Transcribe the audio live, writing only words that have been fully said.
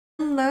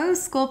Hello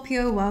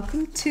Scorpio,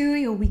 welcome to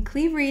your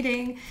weekly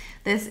reading.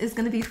 This is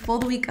going to be for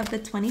the week of the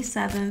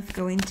 27th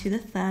going to the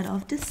 3rd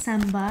of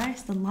December.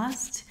 It's the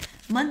last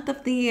month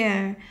of the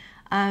year.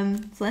 So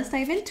let's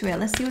dive into it.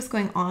 Let's see what's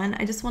going on.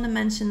 I just want to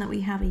mention that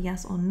we have a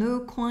yes or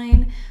no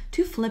coin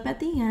to flip at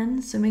the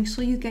end, so make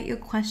sure you get your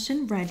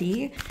question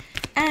ready.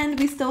 And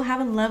we still have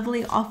a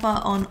lovely offer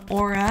on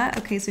Aura.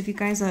 Okay, so if you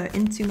guys are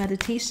into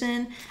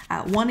meditation,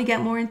 want to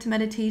get more into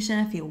meditation,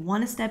 if you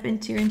want to step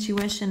into your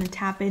intuition and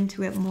tap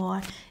into it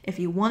more, if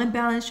you want to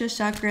balance your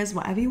chakras,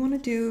 whatever you want to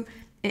do,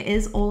 it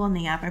is all on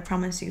the app. I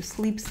promise you.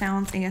 Sleep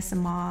sounds,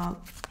 ASMR,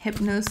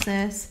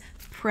 hypnosis,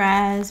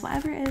 prayers,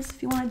 whatever it is.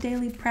 If you want a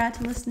daily prayer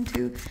to listen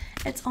to,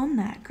 it's on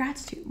there.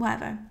 Gratitude,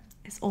 whatever.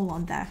 It's all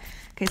on there.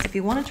 Okay, so if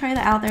you want to try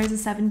that out, there is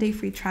a 7-day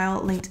free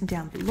trial linked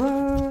down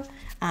below.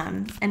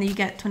 And you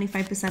get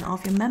 25%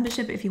 off your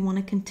membership if you want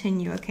to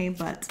continue, okay?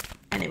 But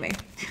anyway,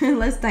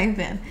 let's dive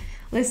in.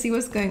 Let's see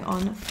what's going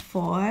on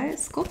for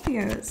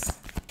Scorpios.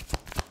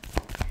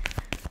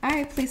 All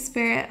right, please,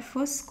 Spirit,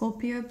 for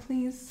Scorpio,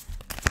 please,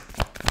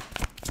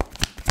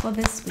 for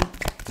this week.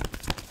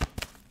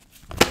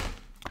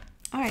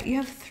 All right, you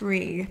have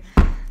 3.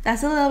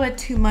 That's a little bit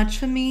too much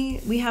for me.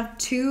 We have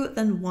 2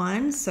 then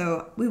 1,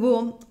 so we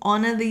will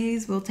honor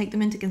these. We'll take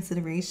them into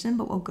consideration,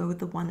 but we'll go with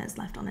the one that's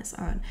left on its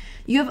own.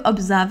 You have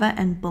observer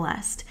and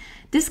blessed.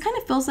 This kind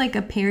of feels like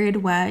a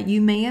period where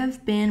you may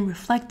have been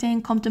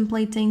reflecting,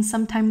 contemplating.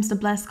 Sometimes the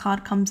blessed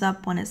card comes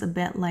up when it's a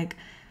bit like,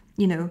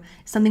 you know,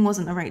 something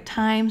wasn't the right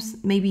time.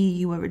 Maybe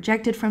you were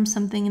rejected from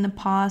something in the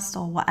past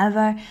or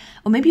whatever.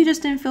 Or maybe you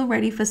just didn't feel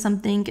ready for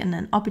something and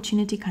an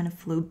opportunity kind of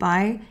flew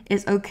by.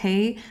 It's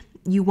okay.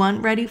 You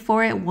weren't ready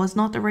for it. It was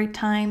not the right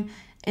time.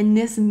 In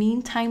this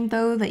meantime,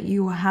 though, that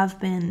you have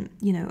been,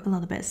 you know, a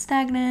little bit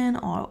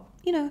stagnant or,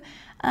 you know,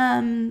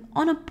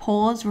 on a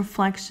pause,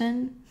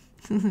 reflecting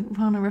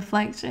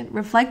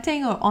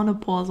or on a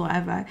pause,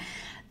 whatever.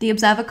 The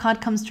observer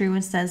card comes through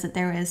and says that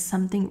there is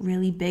something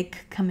really big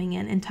coming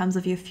in terms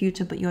of your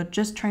future, but you're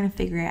just trying to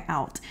figure it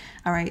out.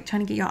 All right,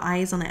 trying to get your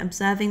eyes on it,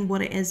 observing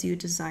what it is you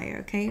desire,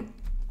 okay?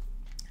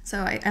 So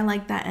I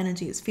like that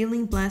energy. It's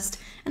feeling blessed.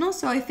 And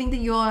also I think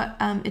that your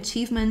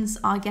achievements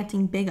are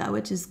getting bigger,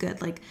 which is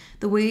good. Like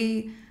the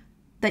way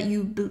that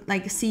you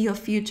like see your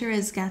future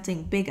is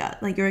getting bigger.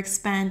 Like you're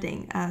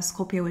expanding,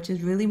 Scorpio, which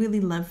is really,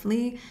 really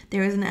lovely.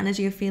 There is an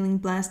energy of feeling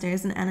blessed. There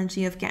is an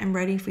energy of getting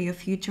ready for your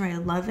future. I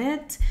love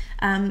it.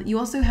 You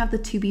also have the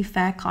to be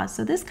fair card.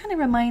 So this kind of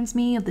reminds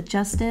me of the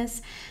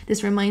justice.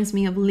 This reminds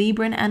me of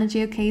Libran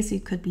energy. Okay, so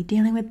you could be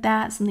dealing with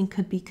that. Something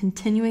could be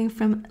continuing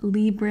from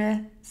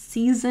Libra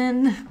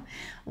season,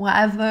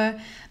 whatever.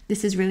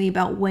 This is really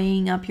about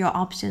weighing up your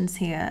options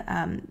here.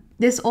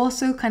 This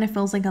also kind of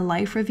feels like a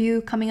life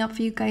review coming up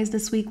for you guys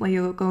this week, where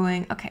you're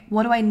going, okay,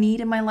 what do I need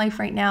in my life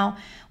right now?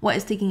 What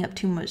is taking up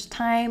too much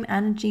time,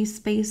 energy,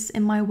 space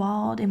in my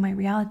world, in my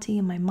reality,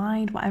 in my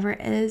mind, whatever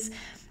it is,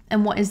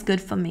 and what is good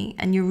for me?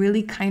 And you're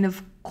really kind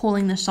of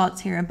calling the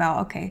shots here about,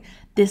 okay,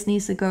 this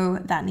needs to go,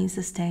 that needs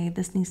to stay,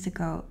 this needs to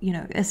go. You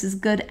know, this is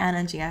good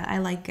energy. I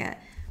like it.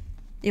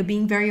 You're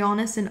being very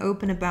honest and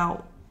open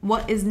about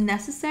what is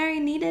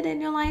necessary, needed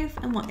in your life,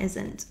 and what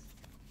isn't.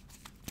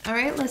 All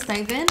right, let's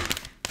dive in.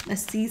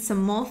 Let's see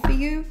some more for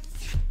you.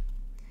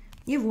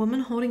 You have woman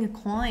holding a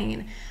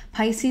coin.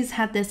 Pisces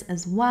had this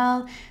as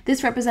well.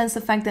 This represents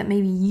the fact that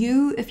maybe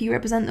you, if you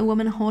represent the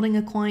woman holding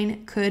a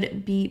coin,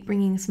 could be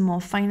bringing some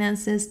more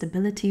finances,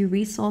 stability,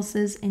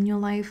 resources in your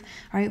life,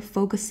 right?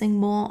 Focusing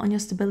more on your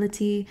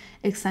stability,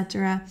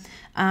 etc.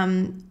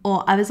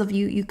 Or others of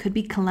you, you could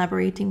be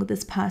collaborating with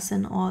this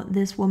person, or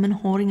this woman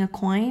holding a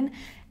coin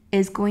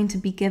is going to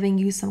be giving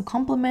you some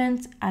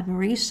compliments,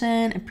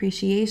 admiration,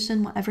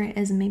 appreciation, whatever it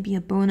is, and maybe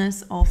a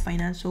bonus or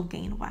financial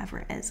gain, whatever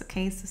it is,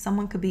 okay? So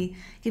someone could be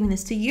giving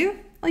this to you,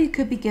 or you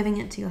could be giving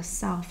it to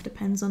yourself.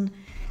 Depends on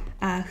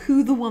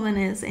who the woman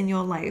is in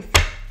your life.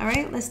 All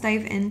right, let's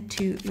dive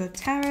into your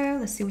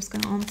tarot. Let's see what's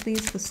going on,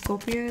 please, for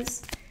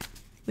Scorpios.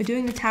 We're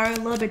doing the tarot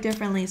a little bit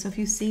differently, so if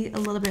you see a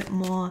little bit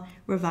more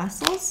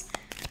reversals,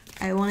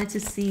 I wanted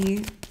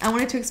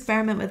to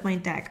experiment with my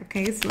deck,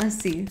 okay? So let's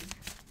see.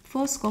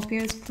 For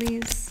Scorpios,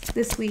 please,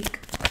 this week.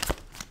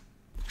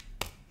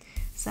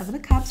 7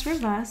 of Cups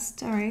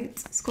reversed. All right.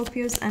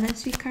 Scorpio's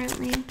energy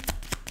currently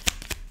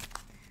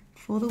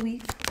for the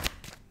week.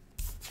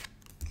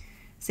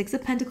 6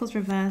 of Pentacles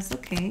reversed.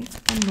 Okay.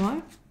 One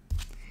more.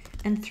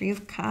 And 3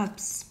 of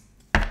Cups.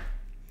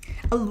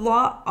 A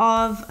lot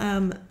of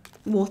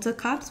water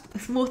cups,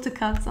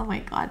 oh my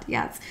god,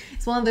 yes,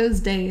 it's one of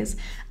those days.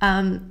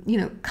 You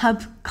know,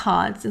 cup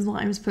cards is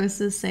what I'm supposed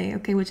to say,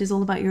 okay, which is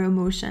all about your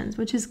emotions,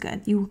 which is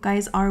good. You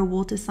guys are a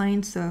water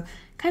sign, so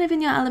kind of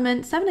in your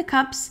element. 7 of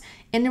Cups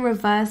in the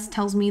reverse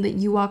tells me that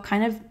you are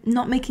kind of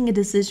not making a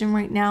decision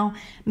right now,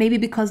 maybe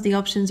because the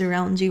options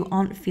around you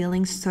aren't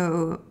feeling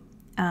so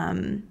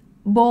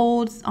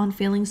bold, aren't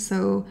feeling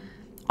so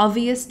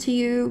obvious to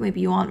you.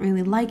 Maybe you aren't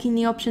really liking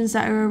the options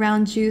that are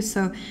around you.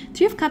 So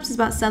 3 of Cups is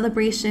about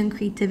celebration,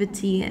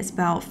 creativity. It's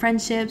about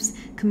friendships,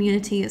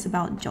 community. It's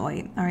about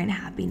joy, all right,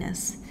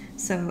 happiness.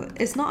 So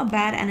it's not a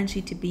bad energy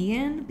to be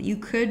in, but you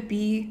could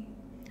be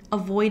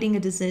avoiding a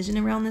decision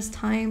around this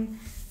time,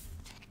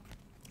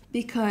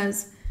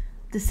 because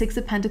the Six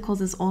of Pentacles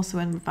is also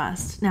in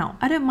reverse. Now,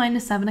 I don't mind the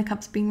Seven of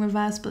Cups being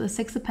reversed, but the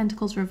Six of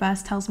Pentacles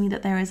reversed tells me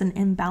that there is an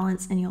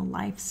imbalance in your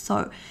life.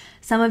 So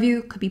some of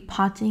you could be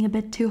partying a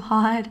bit too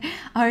hard,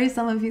 or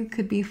some of you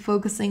could be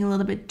focusing a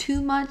little bit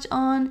too much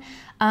on,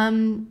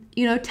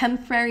 you know,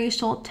 temporary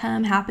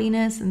short-term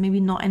happiness and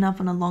maybe not enough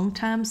on a long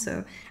term.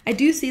 So I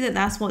do see that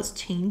that's what's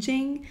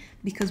changing,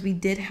 because we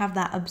did have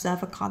that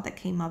Observer card that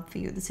came up for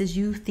you. This is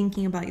you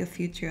thinking about your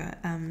future.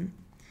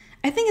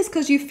 I think it's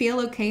because you feel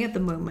okay at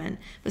the moment,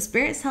 but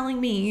Spirit's telling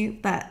me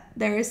that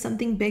there is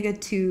something bigger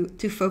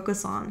to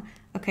focus on,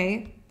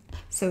 okay?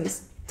 So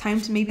it's time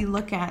to maybe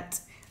look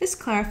at, let's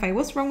clarify,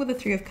 what's wrong with the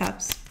Three of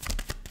Cups?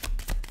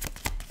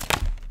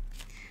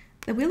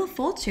 The Wheel of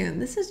Fortune,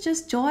 this is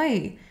just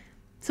joy.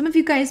 Some of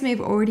you guys may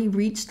have already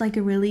reached like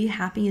a really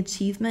happy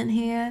achievement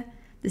here.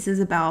 This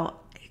is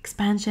about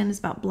expansion, it's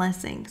about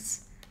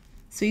blessings.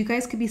 So you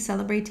guys could be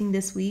celebrating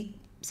this week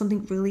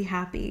something really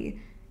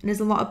happy. And there's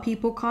a lot of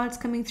people cards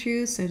coming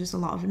through, so just a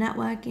lot of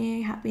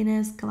networking,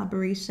 happiness,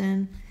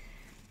 collaboration.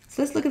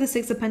 So let's look at the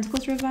Six of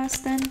Pentacles reverse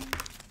then.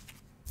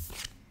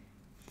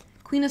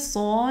 Queen of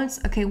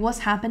Swords. Okay, what's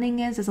happening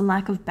is there's a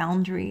lack of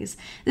boundaries.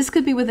 This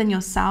could be within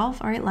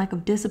yourself, all right? Lack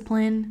of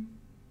discipline.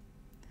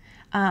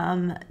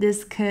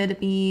 This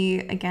could be,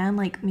 again,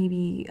 like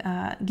maybe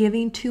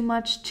giving too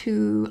much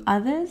to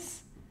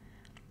others.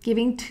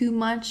 Giving too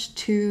much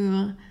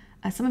to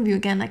some of you,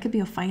 again, that could be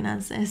your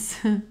finances.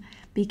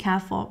 Be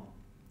careful.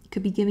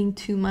 Could be giving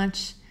too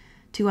much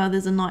to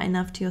others and not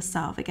enough to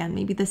yourself. Again,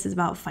 maybe this is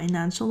about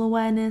financial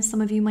awareness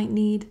some of you might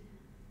need.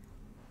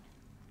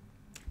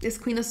 This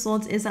Queen of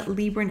Swords is at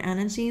Libran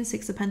energy, and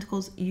Six of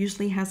Pentacles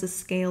usually has a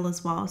scale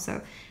as well.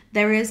 So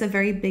there is a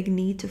very big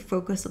need to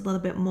focus a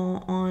little bit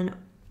more on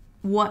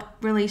what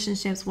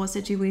relationships, what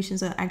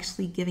situations are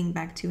actually giving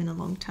back to you in the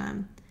long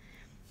term.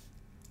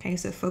 Okay,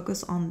 so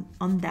focus on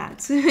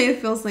that.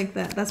 It feels like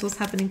that's what's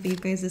happening for you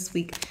guys this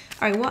week.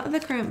 All right, what are the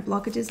current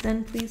blockages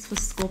then, please, for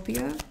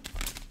Scorpio?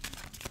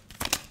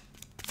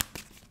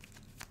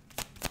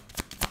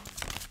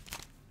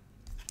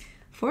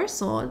 Four of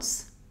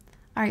Swords.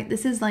 All right,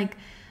 this is like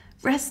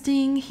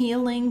resting,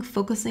 healing,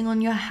 focusing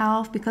on your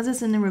health. Because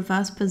it's in the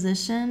reverse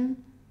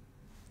position,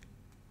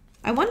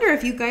 I wonder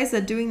if you guys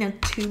are doing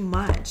that too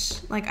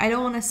much. Like, I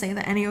don't want to say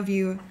that any of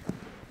you,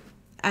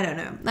 I don't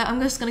know.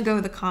 I'm just going to go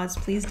with the cards.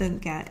 Please don't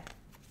get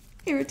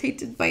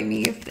irritated by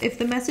me. If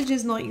the message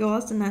is not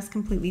yours, then that's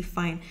completely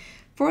fine.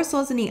 Four of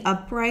Swords in the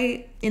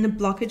upright, in a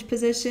blockage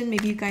position.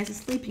 Maybe you guys are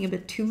sleeping a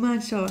bit too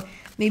much, or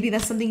maybe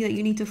that's something that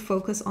you need to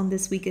focus on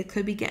this week. It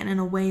could be getting in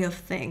the way of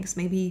things.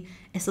 Maybe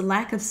it's a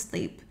lack of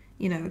sleep.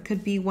 You know, it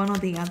could be one or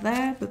the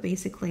other, but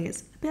basically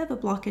it's a bit of a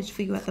blockage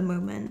for you at the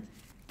moment.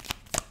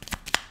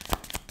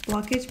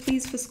 Blockage,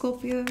 please, for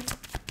Scorpio.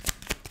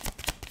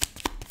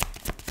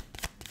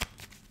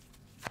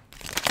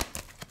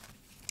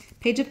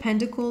 Page of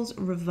Pentacles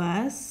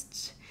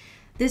reversed.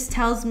 This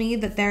tells me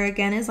that there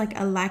again is like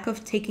a lack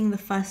of taking the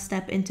first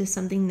step into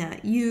something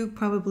that you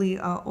probably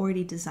are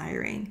already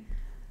desiring.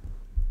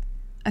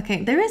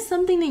 Okay, there is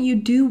something that you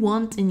do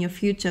want in your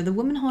future. The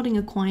woman holding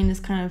a coin is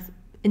kind of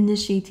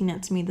initiating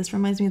that to me. This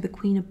reminds me of the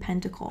Queen of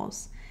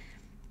Pentacles,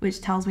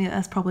 which tells me that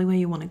that's probably where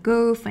you want to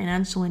go.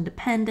 Financial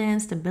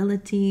independence,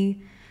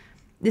 stability.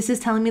 This is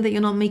telling me that you're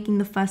not making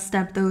the first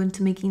step though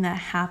into making that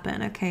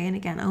happen, okay? And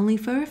again, only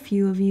for a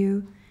few of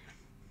you.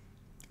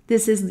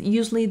 This is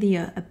usually the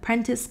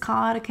apprentice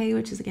card, okay,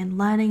 which is again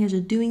learning as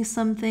you're doing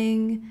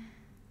something.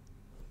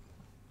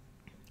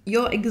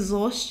 Your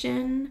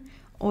exhaustion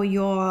or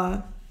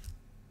your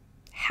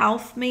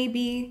health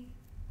maybe,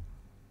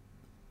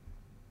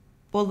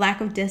 or lack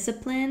of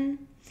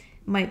discipline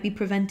might be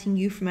preventing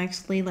you from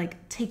actually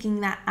like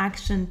taking that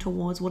action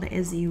towards what it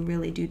is that you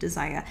really do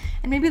desire.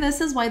 And maybe this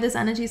is why this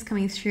energy is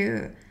coming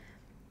through.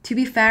 To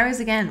be fair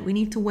is, again, we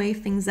need to weigh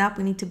things up.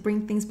 We need to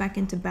bring things back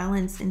into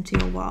balance into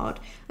your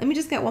world. Let me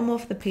just get one more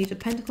for the Page of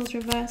Pentacles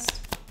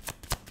reversed.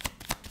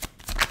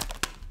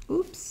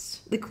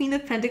 Oops. The Queen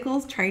of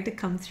Pentacles tried to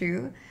come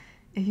through.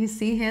 If you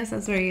see here, so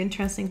that's very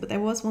interesting. But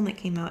there was one that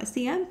came out. It's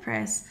the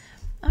Empress.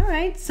 All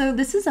right. So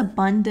this is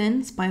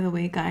abundance, by the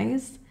way,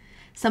 guys.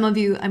 Some of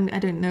you, I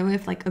don't know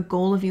if like a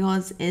goal of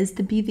yours is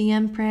to be the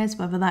Empress,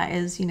 whether that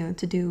is, you know,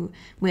 to do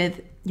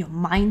with your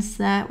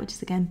mindset, which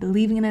is again,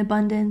 believing in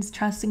abundance,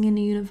 trusting in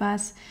the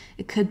universe.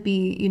 It could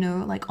be, you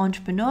know, like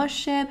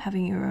entrepreneurship,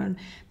 having your own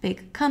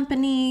big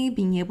company,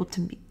 being able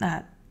to be,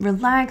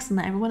 relax and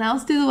let everyone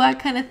else do the work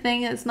kind of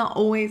thing. It's not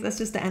always, that's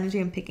just the energy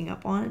I'm picking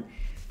up on.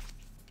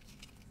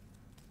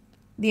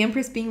 The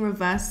Empress being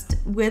reversed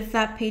with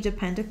that Page of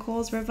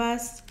Pentacles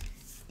reversed,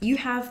 you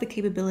have the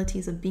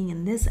capabilities of being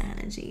in this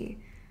energy,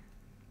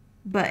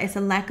 but it's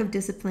a lack of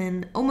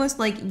discipline. Almost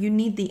like you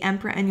need the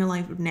Emperor in your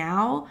life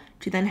now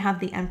to then have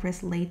the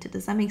Empress later.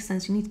 Does that make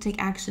sense? You need to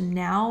take action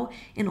now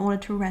in order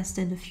to rest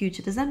in the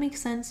future. Does that make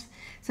sense?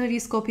 Some of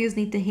you Scorpios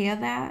need to hear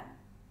that.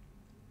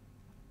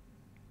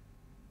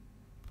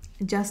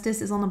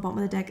 Justice is on the bottom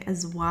of the deck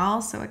as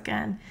well. So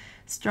again,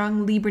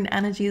 Strong Libran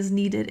energy is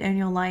needed in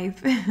your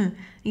life.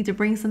 Need to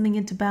bring something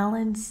into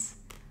balance.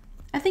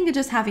 I think you're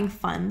just having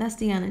fun. That's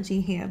the energy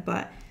here.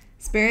 But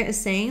Spirit is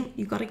saying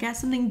you got to get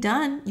something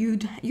done. You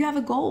have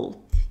a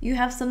goal. You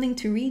have something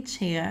to reach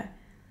here.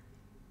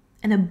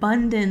 An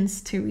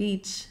abundance to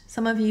reach.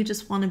 Some of you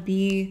just want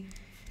to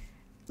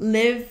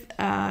live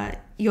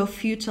your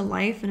future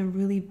life in a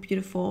really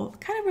beautiful,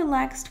 kind of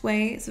relaxed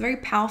way. It's a very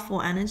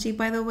powerful energy,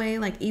 by the way.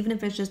 Like, even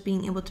if it's just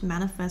being able to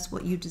manifest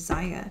what you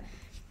desire.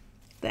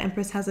 The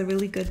Empress has a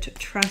really good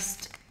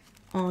trust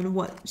on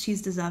what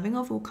she's deserving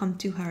of will come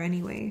to her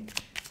anyway.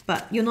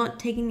 But you're not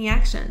taking the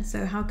action,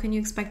 so how can you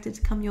expect it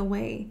to come your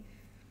way?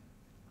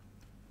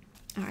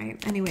 All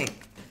right, anyway,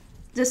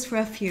 just for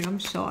a few, I'm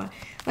sure.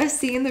 Let's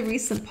see in the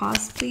recent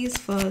past, please,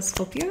 for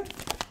Scorpio.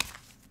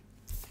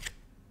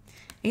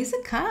 Ace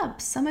of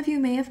Cups. Some of you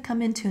may have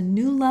come into a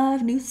new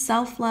love, new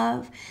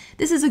self-love.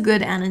 This is a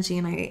good energy,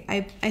 and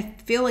I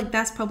feel like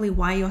that's probably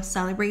why you're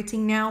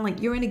celebrating now.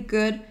 Like, you're in a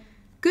good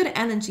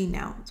energy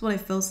now. That's what it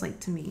feels like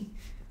to me.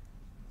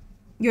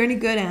 You're in a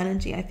good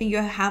energy. I think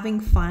you're having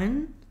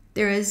fun.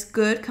 There is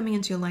good coming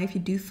into your life.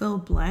 You do feel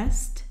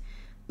blessed.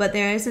 But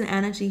there is an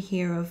energy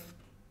here of...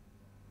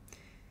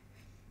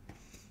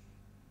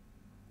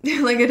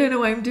 like, I don't know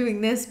why I'm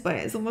doing this, but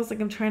it's almost like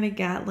I'm trying to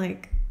get,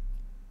 like,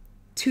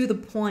 to the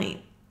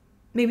point.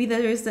 Maybe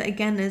there is,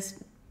 again,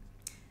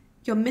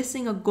 you're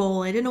missing a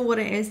goal. I don't know what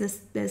it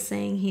is they're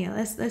saying here.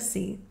 Let's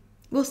see.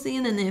 We'll see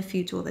in the near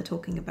future what they're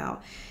talking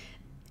about.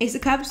 Ace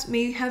of Cups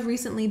may have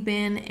recently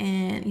been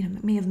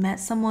and, may have met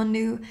someone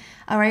new,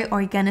 all right?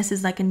 Or again, this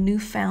is like a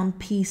newfound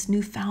peace,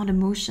 newfound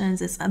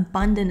emotions. It's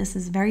abundant. This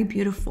is very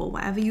beautiful.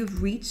 Whatever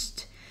you've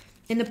reached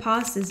in the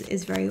past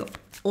is very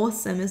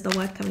awesome, is the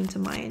word coming to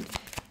mind.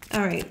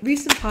 All right,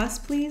 recent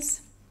past,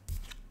 please.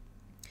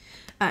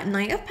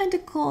 Knight of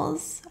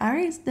Pentacles. All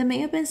right, there may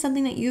have been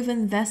something that you've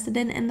invested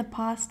in the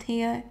past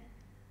here.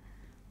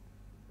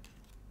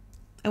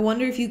 I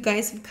wonder if you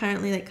guys have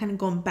currently kind of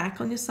gone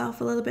back on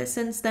yourself a little bit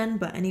since then.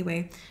 But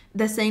anyway,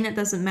 they're saying it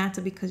doesn't matter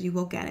because you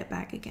will get it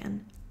back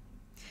again.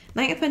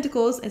 Knight of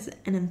Pentacles is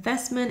an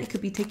investment. It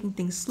could be taking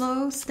things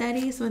slow,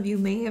 steady. Some of you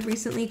may have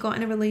recently got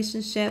in a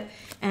relationship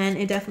and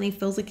it definitely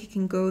feels like it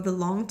can go the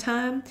long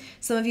term.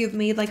 Some of you have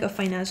made like a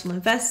financial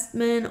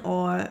investment,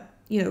 or,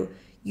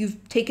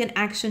 you've taken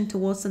action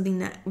towards something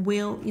that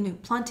will,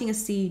 planting a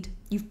seed.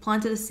 You've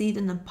planted a seed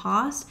in the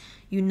past.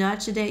 You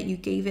nurtured it. You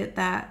gave it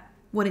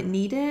what it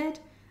needed.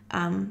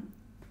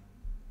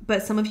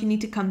 But some of you need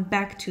to come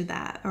back to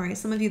that. All right.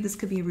 Some of you, this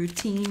could be a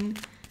routine,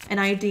 an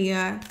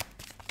idea,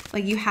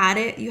 like you had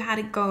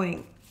it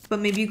going,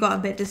 but maybe you got a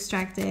bit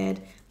distracted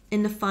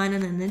in the fun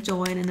and in the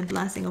joy and in the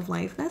blessing of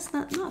life. That's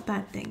not a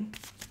bad thing.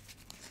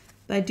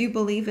 But I do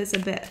believe it's a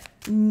bit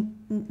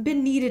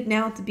needed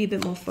now to be a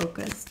bit more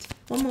focused.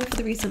 One more for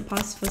the recent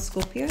past for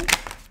Scorpio.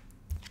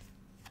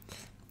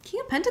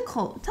 King of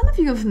Pentacles. Some of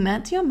you have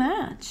met your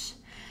match.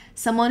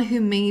 Someone who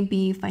may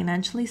be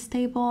financially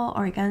stable,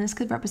 or again, this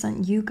could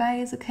represent you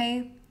guys,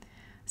 okay?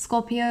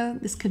 Scorpio,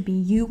 this could be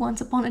you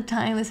once upon a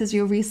time. This is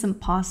your recent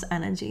past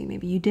energy.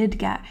 Maybe you did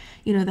get,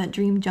 that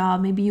dream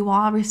job. Maybe you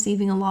are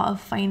receiving a lot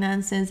of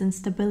finances and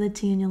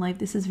stability in your life.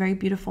 This is very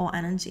beautiful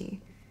energy.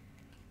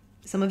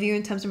 Some of you,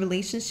 in terms of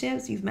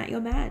relationships, you've met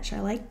your match. I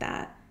like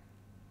that.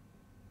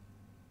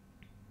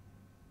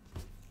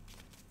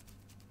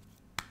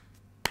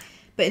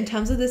 But in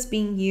terms of this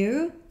being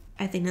you,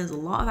 I think there's a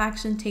lot of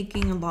action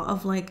taking, a lot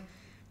of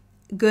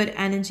good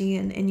energy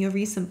in your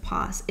recent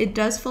past. It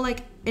does feel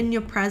like in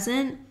your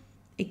present,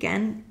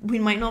 again, we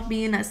might not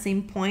be in that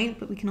same point,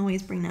 but we can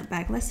always bring that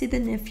back. Let's see the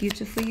near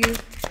future for you.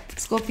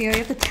 Scorpio, you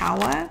have the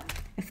Tower.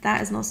 If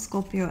that is not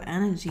Scorpio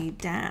energy,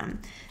 damn.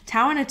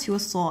 Tower and a Two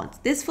of Swords.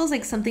 This feels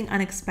like something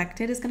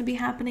unexpected is going to be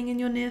happening in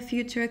your near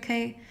future,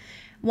 okay?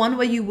 One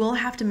where you will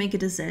have to make a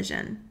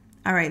decision.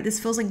 All right, this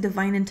feels like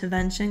divine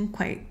intervention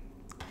quite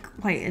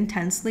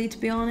intensely, to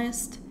be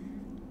honest.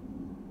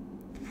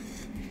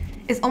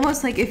 It's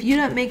almost like if you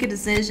don't make a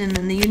decision,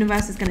 then the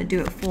universe is going to do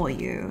it for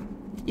you.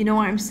 You know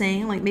what I'm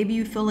saying? Like, maybe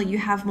you feel like you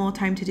have more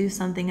time to do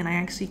something, and I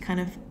actually kind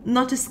of,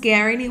 not to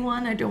scare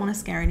anyone, I don't want to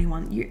scare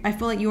anyone. I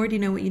feel like you already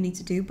know what you need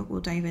to do, but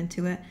we'll dive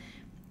into it.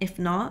 If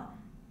not,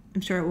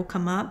 I'm sure it will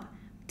come up.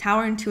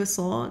 Tower and Two of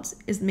Swords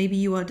is maybe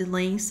you are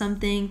delaying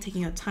something,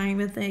 taking your time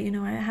with it,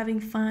 having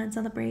fun,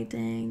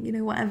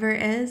 celebrating, whatever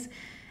it is.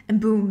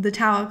 And boom, the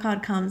Tower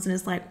card comes and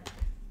it's like,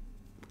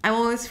 I'm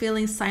always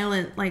feeling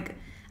silent, like,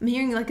 I'm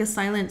hearing like a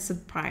silent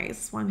surprise.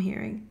 That's what I'm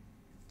hearing.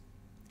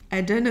 I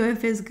don't know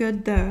if it's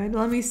good though.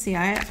 Let me see.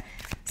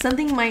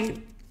 Something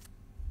might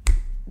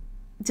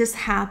just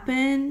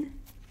happen.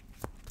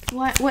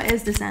 What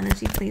is this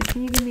energy, please?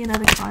 Can you give me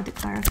another card to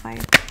clarify?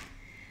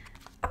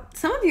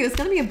 Some of you, it's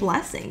going to be a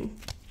blessing.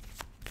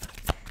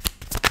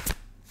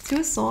 Two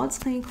of Swords.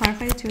 Can you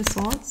clarify the Two of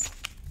Swords?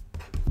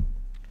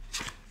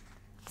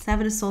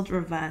 Seven of Swords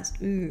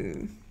reversed.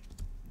 Ooh.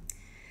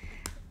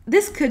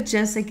 This could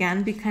just,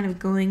 again, be kind of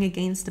going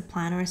against a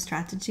plan or a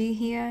strategy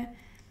here.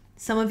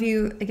 Some of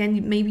you,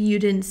 again, maybe you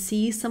didn't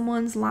see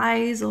someone's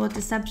lies or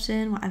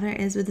deception, whatever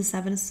it is with the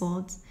Seven of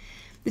Swords.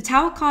 The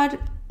Tower card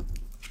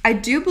I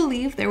do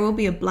believe there will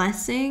be a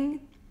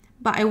blessing,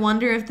 but I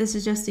wonder if this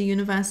is just the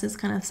universe's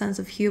kind of sense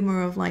of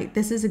humor of like,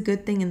 this is a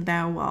good thing in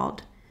their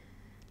world.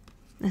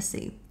 Let's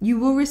see. You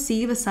will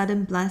receive a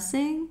sudden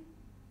blessing.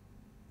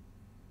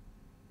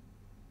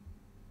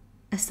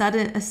 A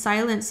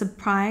silent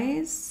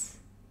surprise.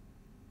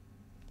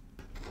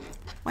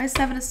 Why is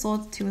 7 of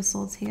Swords, 2 of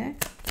Swords here?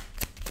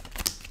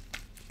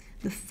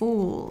 The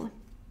Fool.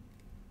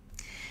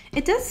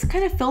 It does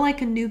kind of feel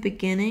like a new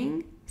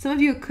beginning. Some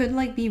of you could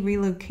like be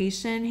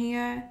relocation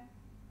here.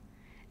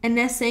 And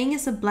they're saying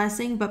it's a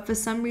blessing, but for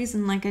some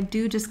reason, like I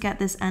do just get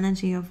this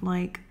energy of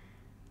like,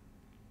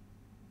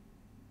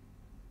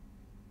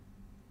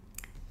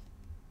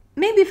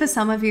 maybe for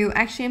some of you,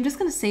 actually, I'm just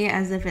going to say it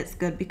as if it's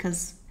good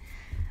because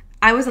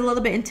I was a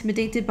little bit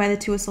intimidated by the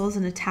 2 of Swords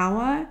in the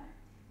Tower.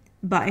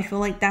 But I feel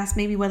like that's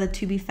maybe where the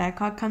to be fair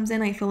card comes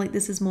in. I feel like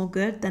this is more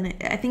good than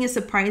I think it's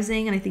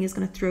surprising, and I think it's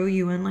going to throw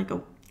you in like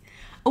a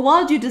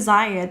world you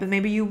desired, but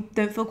maybe you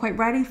don't feel quite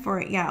ready for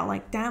it yet.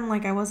 Like, damn,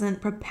 like I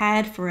wasn't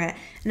prepared for it.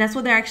 And that's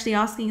what they're actually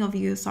asking of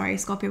you. Sorry,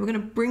 Scorpio. We're going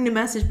to bring the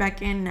message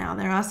back in now.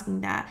 They're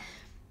asking that.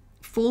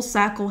 Full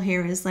circle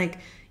here is like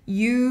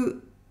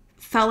you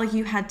felt like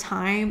you had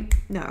time.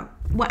 No.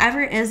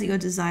 Whatever it is that you're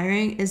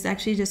desiring is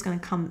actually just going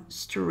to come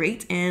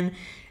straight in.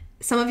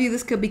 Some of you,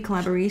 this could be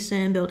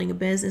collaboration, building a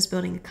business,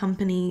 building a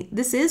company.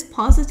 This is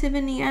positive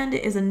in the end.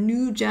 It is a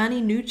new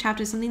journey, new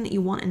chapter, something that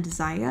you want and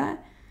desire.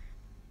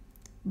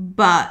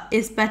 But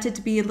it's better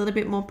to be a little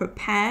bit more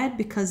prepared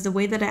because the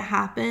way that it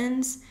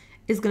happens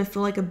is going to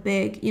feel like a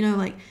big, you know,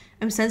 like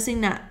I'm sensing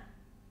that,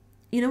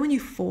 you know, when you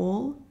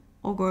fall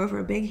or go over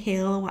a big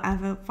hill or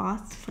whatever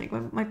fast, like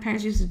when my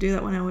parents used to do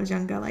that when I was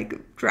younger,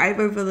 like drive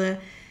over the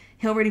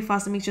hill really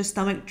fast and makes your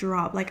stomach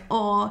drop, like,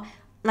 or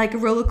like a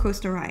roller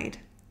coaster ride.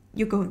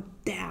 You're going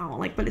down,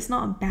 like, but it's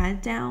not a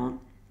bad down.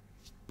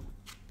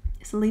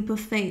 It's a leap of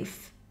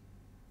faith.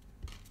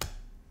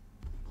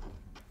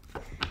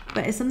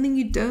 But it's something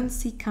you don't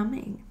see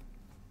coming.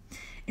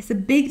 It's a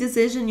big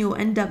decision you'll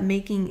end up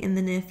making in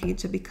the near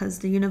future because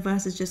the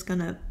universe is just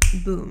gonna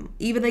boom.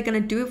 Either they're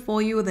gonna do it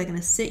for you or they're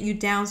gonna sit you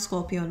down,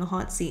 Scorpio, in the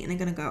hot seat, and they're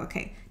gonna go,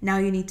 okay, now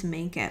you need to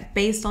make it.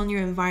 Based on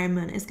your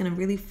environment, it's gonna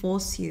really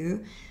force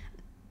you.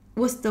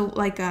 What's the,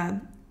 like,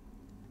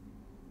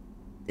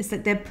 it's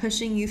like they're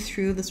pushing you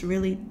through this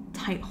really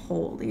tight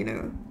hole, you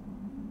know,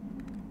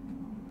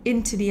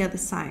 into the other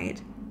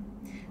side.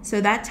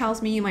 So that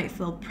tells me you might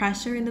feel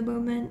pressure in the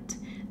moment.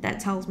 That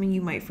tells me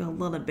you might feel a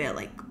little bit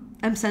like,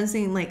 I'm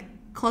sensing like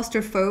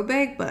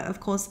claustrophobic, but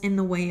of course in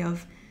the way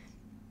of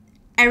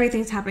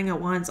everything's happening at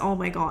once. Oh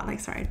my God,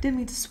 like, sorry, I didn't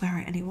mean to swear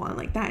at anyone.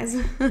 Like that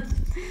is,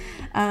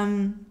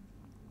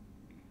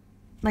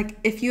 like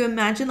if you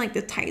imagine like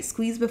the tight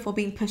squeeze before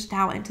being pushed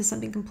out into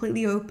something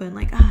completely open,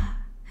 like,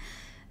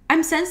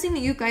 I'm sensing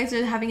that you guys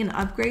are having an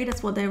upgrade.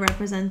 That's what they're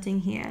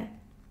representing here.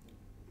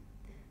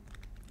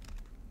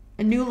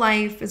 A new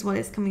life is what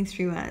it's coming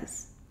through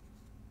as.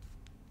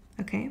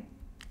 Okay.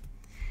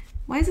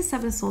 Why is the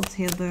 7 of Swords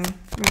here though?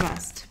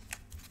 Reversed.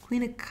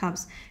 Queen of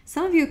Cups.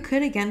 Some of you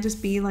could again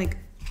just be like,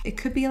 it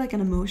could be like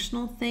an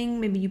emotional thing.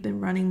 Maybe you've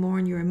been running more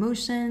on your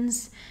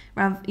emotions,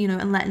 you know,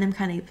 and letting them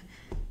kind of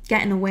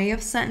get in the way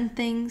of certain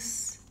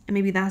things. And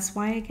maybe that's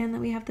why again that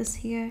we have this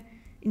here.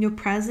 In your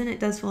present, it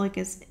does feel like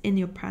it's in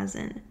your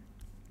present.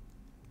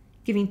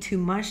 Giving too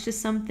much to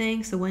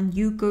something. So when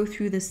you go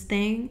through this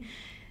thing,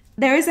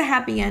 there is a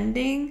happy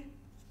ending.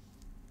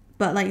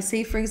 But like,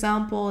 say for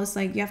example, it's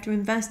like you have to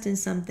invest in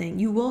something.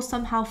 You will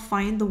somehow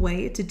find the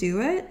way to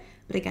do it.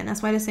 But again,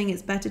 that's why they're saying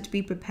it's better to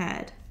be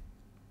prepared.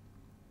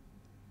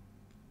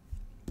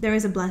 There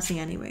is a blessing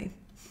anyway.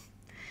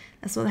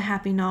 That's what the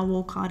Happy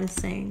Narwhal card is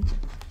saying.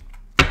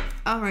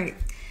 All right.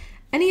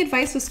 Any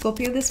advice for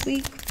Scorpio this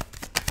week?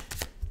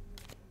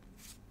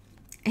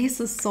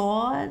 Ace of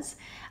Swords.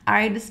 All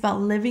right, this is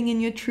about living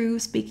in your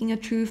truth, speaking your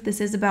truth.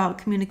 This is about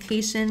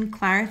communication,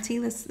 clarity.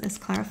 Let's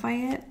clarify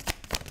it.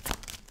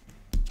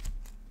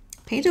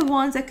 Page of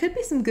Wands. There could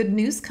be some good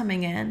news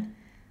coming in.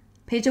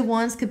 Page of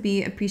Wands could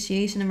be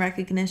appreciation and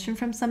recognition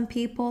from some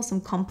people,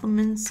 some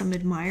compliments, some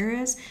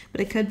admirers,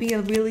 but it could be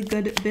a really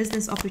good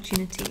business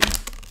opportunity.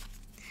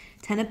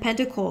 10 of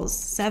Pentacles,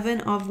 7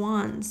 of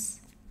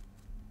Wands.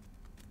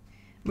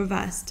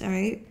 Reversed, all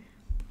right?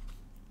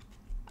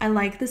 I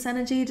like this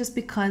energy just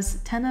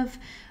because 10 of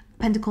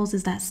Pentacles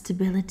is that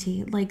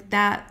stability, like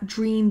that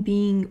dream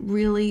being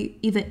really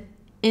either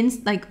in,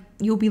 like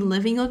you'll be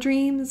living your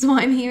dream is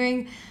what I'm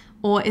hearing,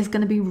 or it's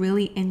going to be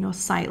really in your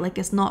sight. Like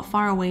it's not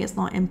far away, it's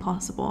not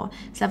impossible.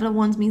 7 of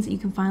Wands means that you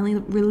can finally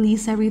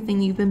release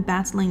everything you've been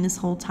battling this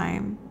whole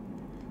time.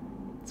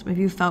 Some of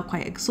you felt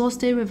quite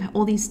exhausted with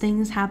all these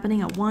things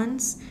happening at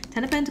once.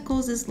 10 of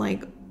Pentacles is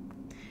like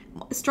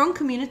strong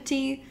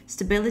community,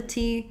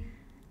 stability.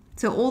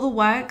 So all the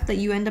work that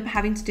you end up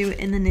having to do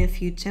in the near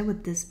future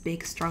with this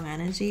big, strong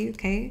energy,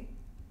 okay,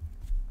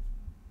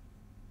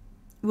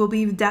 will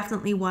be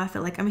definitely worth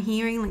it. Like I'm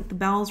hearing like the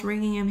bells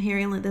ringing. I'm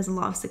hearing like there's a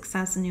lot of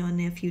success in your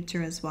near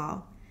future as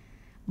well.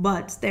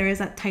 But there is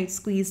that tight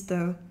squeeze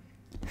though.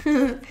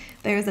 There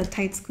is a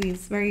tight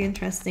squeeze. Very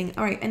interesting.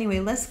 All right, anyway,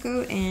 let's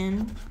go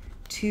in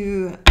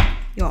to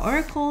your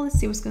oracle. Let's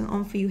see what's going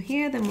on for you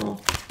here. Then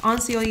we'll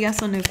answer your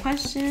yes or no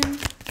question.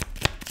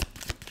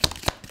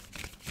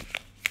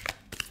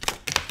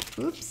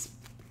 Oops.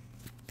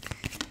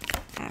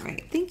 All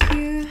right, thank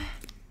you.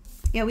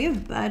 Yeah, we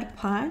have bird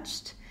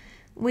perched,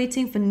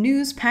 waiting for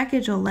news,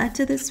 package, or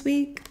letter this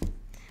week.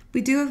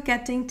 We do have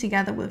getting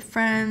together with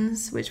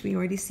friends, which we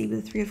already see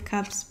with the 3 of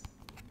Cups.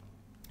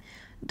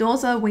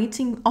 Doors are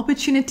waiting,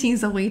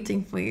 opportunities are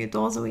waiting for you.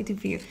 Doors are waiting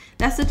for you.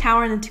 That's the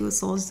Tower and the 2 of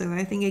Swords, though.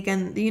 I think,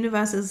 again, the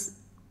universe is,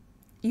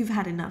 you've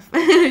had enough.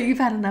 You've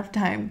had enough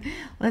time.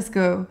 Let's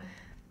go.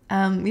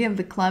 We have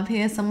the Club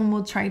here. Someone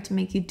will try to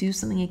make you do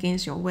something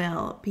against your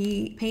will.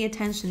 Pay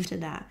attention to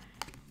that.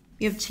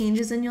 You have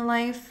changes in your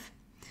life.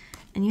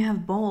 And you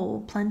have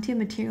Bowl, plenty of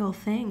material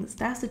things.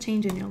 That's the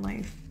change in your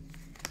life.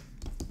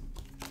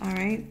 All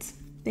right.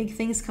 Big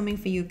things coming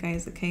for you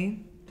guys, okay?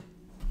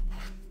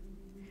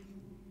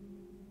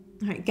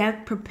 All right,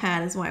 get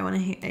prepared is what I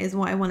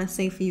want to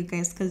say for you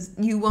guys, because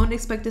you won't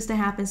expect this to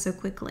happen so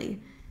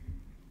quickly.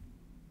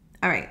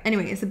 All right.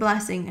 Anyway, it's a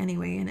blessing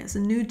anyway, and it's a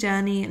new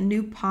journey, a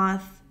new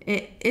path.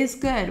 It is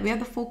good. We have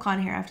the Full card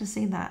here. I have to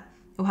say that.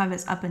 It'll have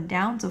its up and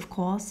downs, of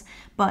course,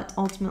 but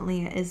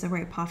ultimately it is the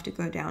right path to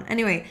go down.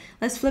 Anyway,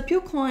 let's flip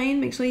your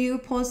coin. Make sure you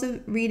pause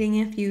the reading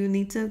if you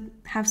need to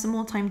have some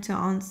more time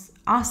to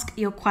ask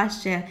your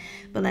question.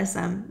 But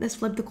let's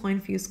flip the coin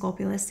for you,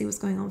 Scorpio. Let's see what's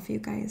going on for you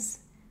guys.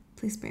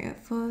 Please Spirit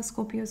for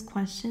Scorpio's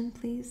question,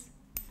 please.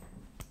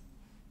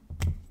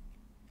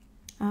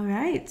 All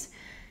right.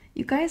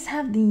 You guys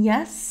have the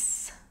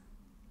yes.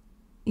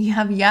 You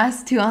have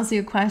yes to answer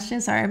your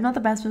question. Sorry, I'm not the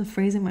best with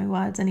phrasing my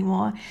words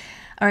anymore.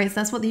 All right, so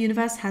that's what the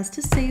universe has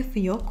to say for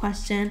your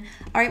question.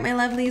 All right, my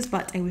lovelies,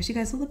 but I wish you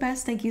guys all the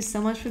best. Thank you so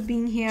much for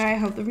being here. I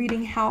hope the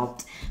reading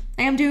helped.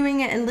 I am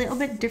doing it a little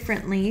bit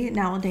differently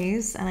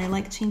nowadays, and I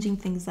like changing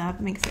things up.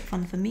 It makes it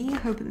fun for me. I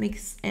hope it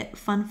makes it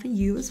fun for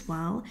you as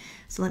well.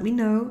 So let me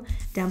know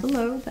down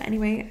below. But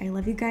anyway, I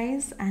love you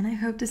guys, and I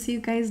hope to see you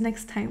guys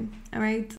next time. All right.